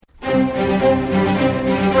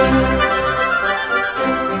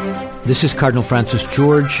This is Cardinal Francis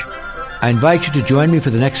George. I invite you to join me for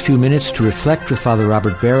the next few minutes to reflect with Father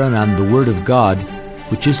Robert Barron on the Word of God,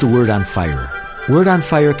 which is the Word on Fire. Word on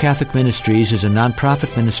Fire Catholic Ministries is a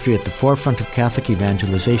non-profit ministry at the forefront of Catholic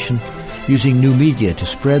evangelization, using new media to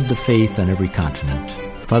spread the faith on every continent.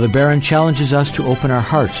 Father Barron challenges us to open our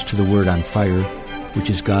hearts to the Word on Fire, which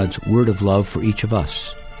is God's word of love for each of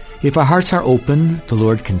us. If our hearts are open, the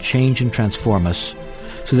Lord can change and transform us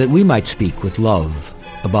so that we might speak with love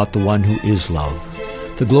about the one who is love.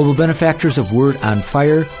 The global benefactors of Word on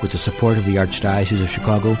Fire, with the support of the Archdiocese of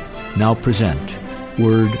Chicago, now present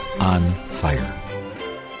Word on Fire.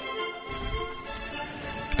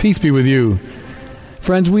 Peace be with you.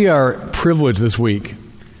 Friends, we are privileged this week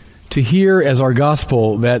to hear as our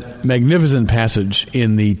gospel that magnificent passage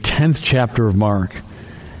in the 10th chapter of Mark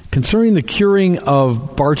concerning the curing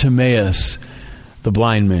of Bartimaeus, the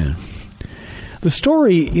blind man. The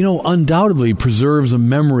story, undoubtedly preserves a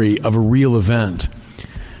memory of a real event.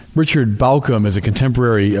 Richard Bauckham is a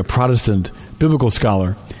contemporary Protestant biblical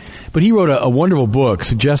scholar, but he wrote a wonderful book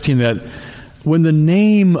suggesting that when the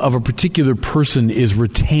name of a particular person is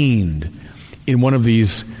retained in one of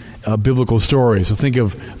these biblical stories, so think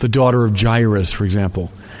of the daughter of Jairus, for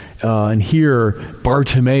example, and here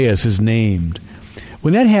Bartimaeus is named.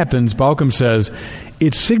 When that happens, Bauckham says,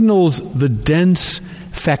 it signals the dense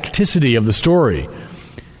facticity of the story,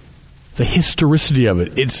 the historicity of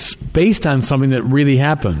it. It's based on something that really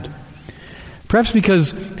happened. Perhaps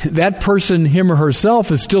because that person, him or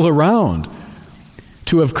herself, is still around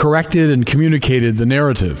to have corrected and communicated the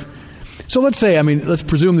narrative. So let's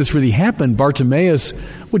presume this really happened. Bartimaeus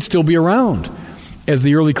would still be around as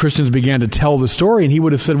the early Christians began to tell the story, and he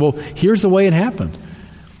would have said, well, here's the way it happened.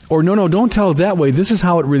 Or no, don't tell it that way. This is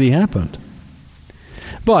how it really happened.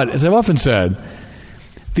 But, as I've often said,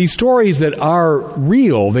 these stories that are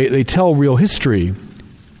real, they tell real history,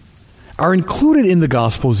 are included in the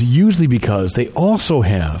Gospels usually because they also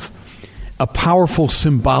have a powerful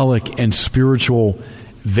symbolic and spiritual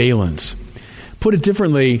valence. Put it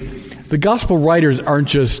differently, the Gospel writers aren't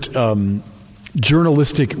just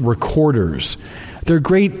journalistic recorders. They're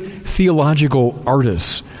great theological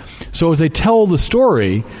artists. So as they tell the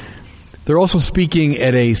story, they're also speaking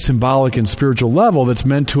at a symbolic and spiritual level that's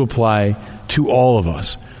meant to apply to all of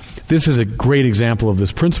us. This is a great example of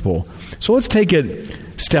this principle. So let's take it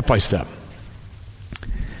step by step.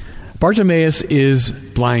 Bartimaeus is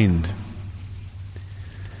blind.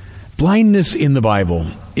 Blindness in the Bible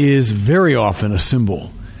is very often a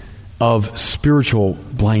symbol of spiritual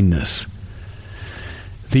blindness.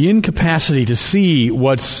 The incapacity to see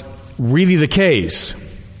what's really the case.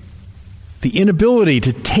 The inability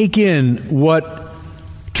to take in what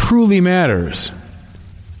truly matters.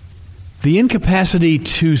 The incapacity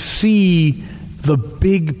to see the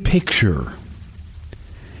big picture.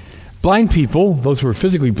 Blind people, those who are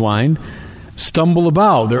physically blind, stumble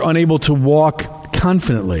about. They're unable to walk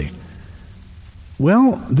confidently.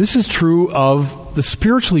 Well, this is true of the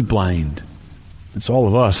spiritually blind. It's all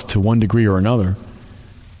of us to one degree or another.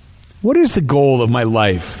 What is the goal of my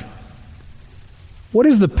life? What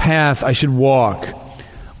is the path I should walk?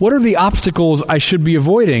 What are the obstacles I should be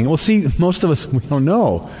avoiding? Well, see, most of us, we don't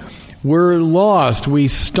know. We're lost. We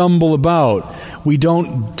stumble about. We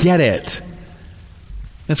don't get it.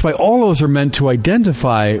 That's why all of us are meant to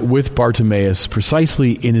identify with Bartimaeus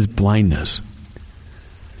precisely in his blindness.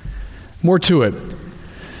 More to it.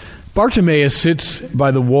 Bartimaeus sits by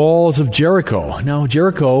the walls of Jericho. Now,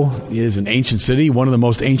 Jericho is an ancient city, one of the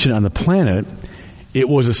most ancient on the planet. It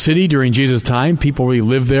was a city during Jesus' time. People really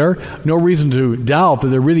lived there. No reason to doubt that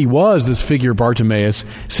there really was this figure, Bartimaeus,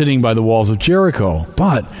 sitting by the walls of Jericho.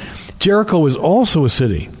 But Jericho is also a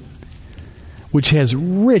city which has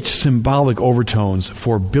rich symbolic overtones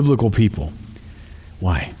for biblical people.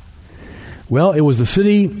 Why? Well, it was the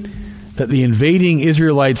city that the invading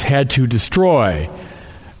Israelites had to destroy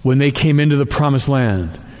when they came into the Promised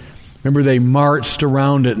Land. Remember, they marched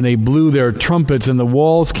around it and they blew their trumpets and the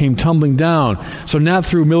walls came tumbling down. So not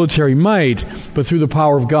through military might, but through the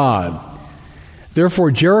power of God. Therefore,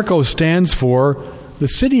 Jericho stands for the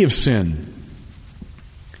city of sin,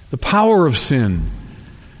 the power of sin,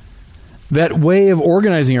 that way of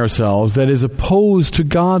organizing ourselves that is opposed to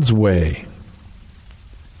God's way.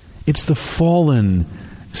 It's the fallen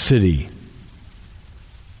city.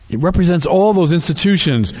 It represents all those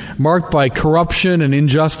institutions marked by corruption and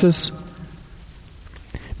injustice.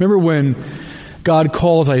 Remember when God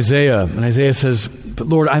calls Isaiah, and Isaiah says, "But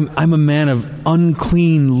Lord, I'm a man of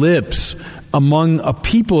unclean lips among a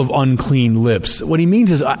people of unclean lips." What he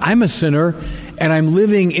means is, I'm a sinner, and I'm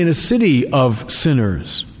living in a city of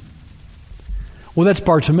sinners. Well, that's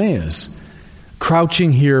Bartimaeus.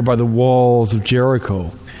 crouching here by the walls of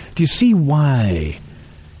Jericho. Do you see why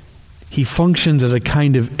he functions as a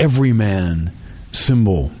kind of everyman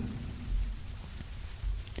symbol?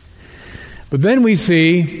 But then we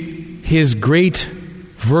see his great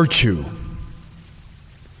virtue.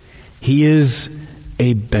 He is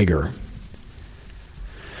a beggar.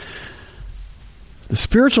 The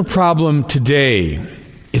spiritual problem today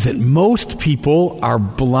is that most people are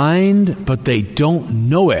blind, but they don't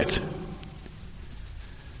know it.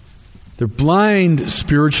 They're blind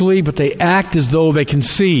spiritually, but they act as though they can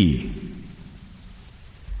see.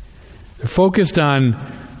 They're focused on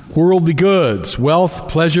worldly goods, wealth,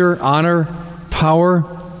 pleasure, honor, power.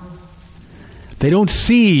 They don't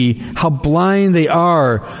see how blind they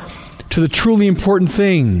are to the truly important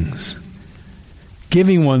things.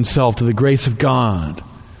 Giving oneself to the grace of God,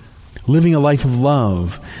 living a life of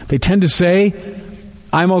love. They tend to say,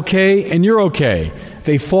 I'm okay and you're okay.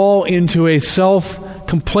 They fall into a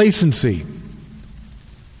self-complacency.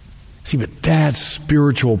 See, but that's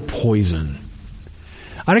spiritual poison.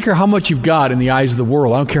 I don't care how much you've got in the eyes of the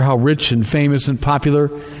world. I don't care how rich and famous and popular,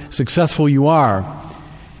 successful you are.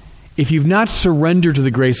 If you've not surrendered to the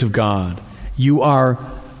grace of God, you are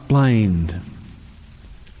blind.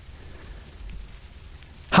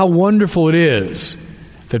 How wonderful it is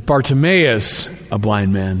that Bartimaeus, a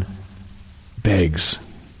blind man, begs.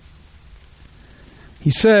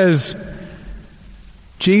 He says,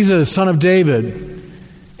 Jesus, Son of David,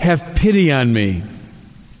 have pity on me.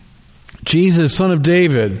 Jesus, Son of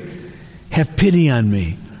David, have pity on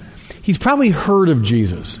me. He's probably heard of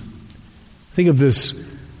Jesus. Think of this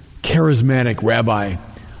charismatic rabbi.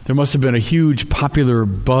 There must have been a huge popular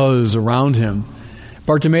buzz around him.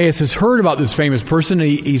 Bartimaeus has heard about this famous person, and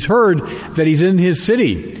he's heard that he's in his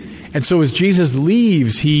city. And so as Jesus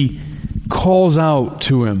leaves, he calls out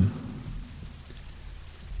to him.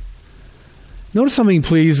 Notice something,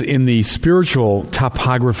 please, in the spiritual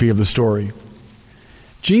topography of the story.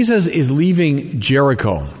 Jesus is leaving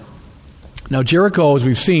Jericho. Now, Jericho, as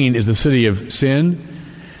we've seen, is the city of sin,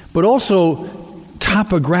 but also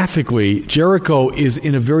topographically, Jericho is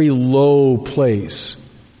in a very low place.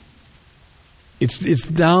 It's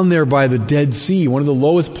down there by the Dead Sea, one of the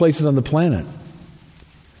lowest places on the planet.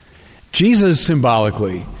 Jesus,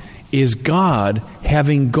 symbolically, is God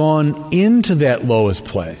having gone into that lowest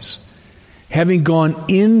place, having gone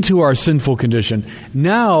into our sinful condition,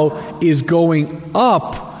 now is going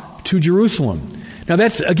up to Jerusalem. Now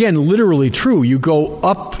that's, again, literally true. You go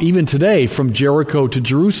up, even today, from Jericho to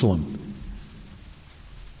Jerusalem.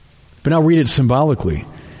 But now read it symbolically.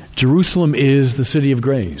 Jerusalem is the city of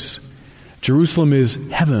grace. Jerusalem is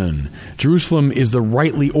heaven. Jerusalem is the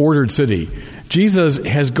rightly ordered city. Jesus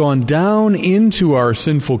has gone down into our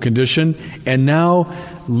sinful condition and now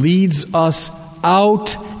leads us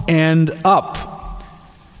out and up.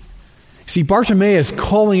 See, Bartimaeus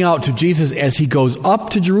calling out to Jesus as he goes up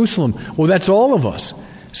to Jerusalem. Well, that's all of us.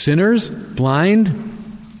 Sinners, blind,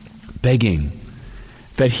 begging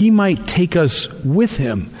that he might take us with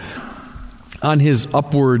him on his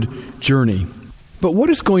upward journey. But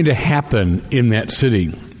what is going to happen in that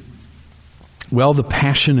city? Well, the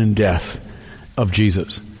passion and death of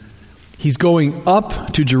Jesus. He's going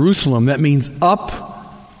up to Jerusalem. That means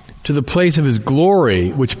up to the place of his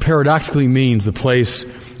glory, which paradoxically means the place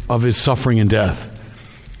of his suffering and death.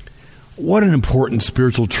 What an important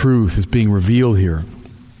spiritual truth is being revealed here.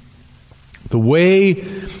 The way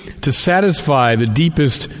to satisfy the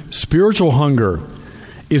deepest spiritual hunger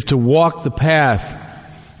is to walk the path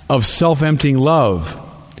of self-emptying love.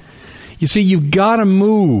 You see, you've got to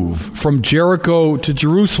move from Jericho to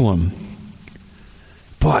Jerusalem.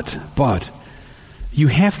 But you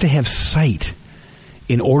have to have sight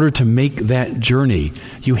in order to make that journey.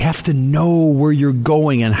 You have to know where you're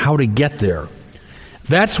going and how to get there.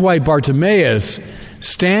 That's why Bartimaeus,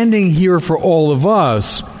 standing here for all of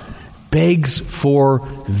us, begs for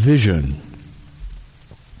vision.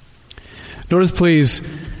 Notice, please,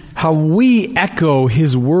 how we echo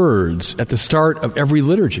his words at the start of every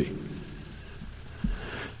liturgy.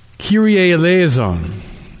 Kyrie eleison,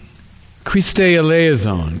 Christe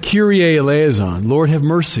eleison, Kyrie eleison, Lord have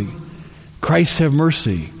mercy, Christ have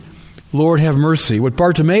mercy, Lord have mercy. What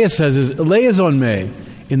Bartimaeus says is eleison me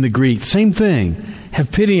in the Greek, same thing,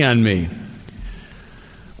 have pity on me.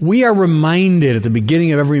 We are reminded at the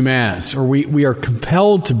beginning of every Mass, or we are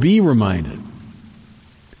compelled to be reminded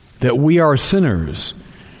that we are sinners.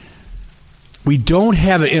 We don't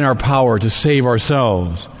have it in our power to save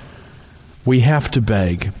ourselves. We have to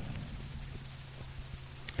beg.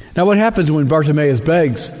 Now, what happens when Bartimaeus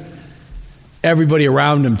begs? Everybody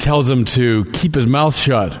around him tells him to keep his mouth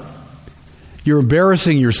shut. You're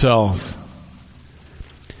embarrassing yourself.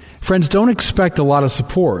 Friends, don't expect a lot of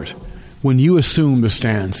support when you assume the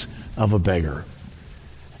stance of a beggar.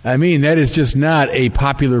 I mean, that is just not a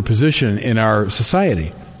popular position in our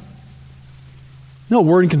society. No,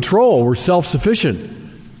 we're in control. We're self-sufficient.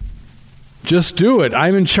 Just do it.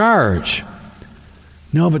 I'm in charge.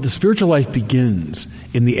 No, but the spiritual life begins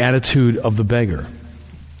in the attitude of the beggar.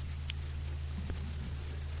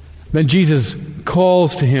 Then Jesus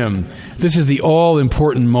calls to him. This is the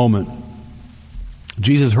all-important moment.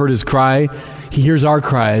 Jesus heard his cry. He hears our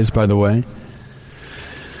cries, by the way.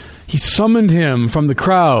 He summoned him from the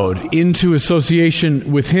crowd into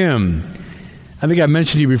association with him. I think I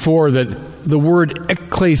mentioned to you before that the word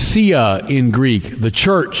ekklesia in Greek, the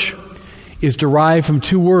church, is derived from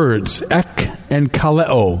two words, ek and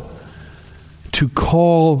kaleo, to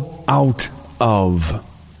call out of.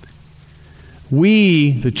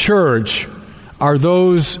 We, the church, are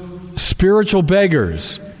those spiritual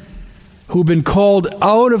beggars who've been called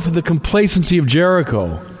out of the complacency of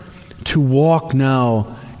Jericho to walk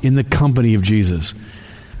now in the company of Jesus.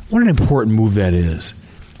 What an important move that is.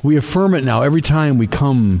 We affirm it now every time we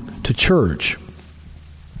come to church.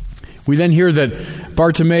 We then hear that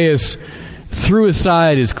Bartimaeus threw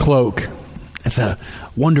aside his cloak. That's a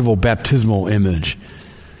wonderful baptismal image.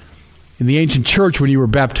 In the ancient church, when you were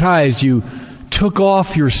baptized, you took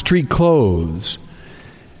off your street clothes.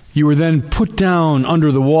 You were then put down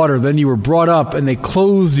under the water. Then you were brought up, and they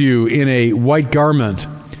clothed you in a white garment.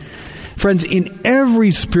 Friends, in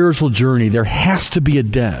every spiritual journey, there has to be a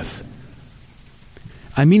death.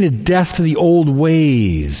 I mean a death to the old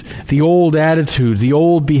ways, the old attitudes, the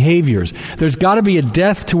old behaviors. There's got to be a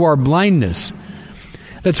death to our blindness.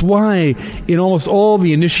 That's why in almost all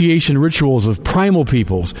the initiation rituals of primal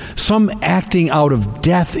peoples, some acting out of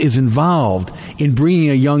death is involved in bringing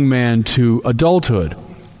a young man to adulthood.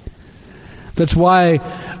 That's why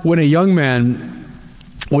when a young man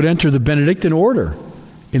would enter the Benedictine order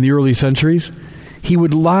in the early centuries, he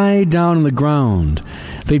would lie down on the ground.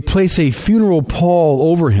 They'd place a funeral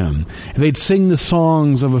pall over him, and they'd sing the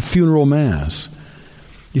songs of a funeral mass.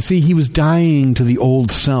 You see, he was dying to the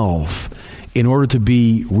old self in order to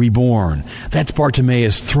be reborn. That's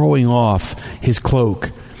Bartimaeus throwing off his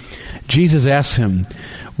cloak. Jesus asks him,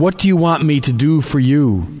 "What do you want me to do for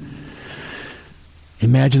you?"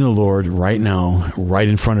 Imagine the Lord right now, right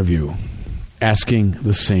in front of you, asking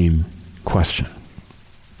the same question.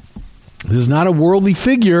 This is not a worldly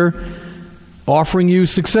figure offering you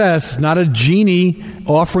success, not a genie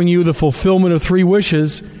offering you the fulfillment of 3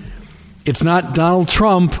 wishes. It's not Donald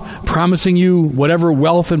Trump promising you whatever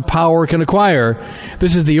wealth and power can acquire.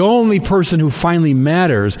 This is the only person who finally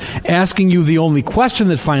matters, asking you the only question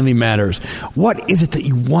that finally matters. What is it that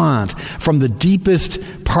you want from the deepest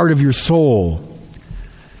part of your soul?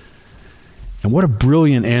 And what a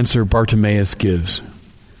brilliant answer Bartimaeus gives.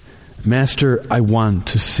 "Master, I want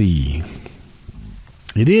to see."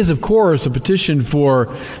 It is, of course, a petition for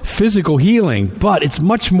physical healing, but it's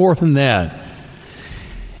much more than that.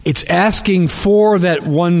 It's asking for that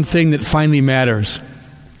one thing that finally matters.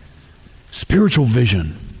 Spiritual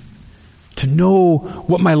vision. To know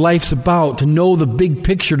what my life's about, to know the big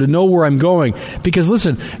picture, to know where I'm going. Because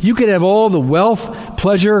listen, you could have all the wealth,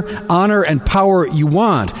 pleasure, honor, and power you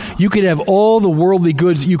want. You could have all the worldly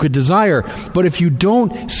goods you could desire. But if you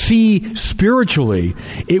don't see spiritually,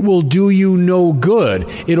 it will do you no good.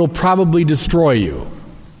 It'll probably destroy you.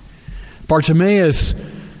 Bartimaeus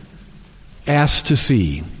asked to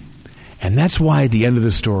see. And that's why at the end of the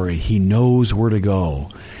story, he knows where to go.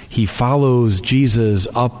 He follows Jesus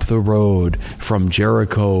up the road from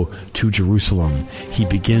Jericho to Jerusalem. He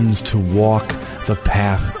begins to walk the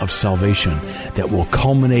path of salvation that will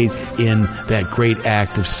culminate in that great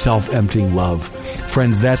act of self-emptying love.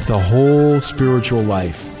 Friends, that's the whole spiritual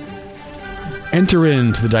life. Enter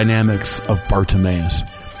into the dynamics of Bartimaeus,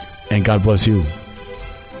 and God bless you.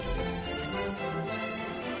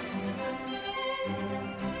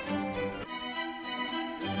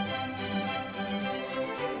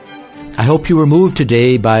 I hope you were moved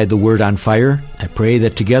today by the Word on Fire. I pray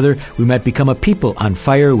that together we might become a people on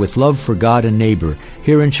fire with love for God and neighbor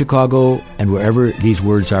here in Chicago and wherever these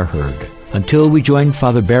words are heard. Until we join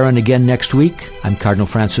Father Barron again next week, I'm Cardinal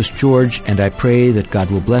Francis George, and I pray that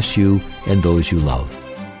God will bless you and those you love.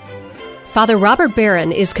 Father Robert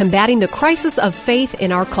Barron is combating the crisis of faith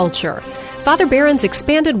in our culture. Father Barron's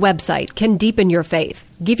expanded website can deepen your faith,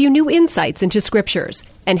 give you new insights into scriptures,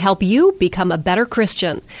 and help you become a better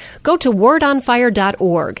Christian. Go to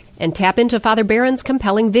wordonfire.org and tap into Father Barron's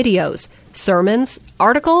compelling videos, sermons,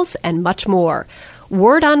 articles, and much more.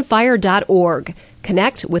 Wordonfire.org.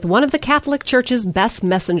 Connect with one of the Catholic Church's best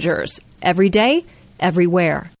messengers, every day, everywhere.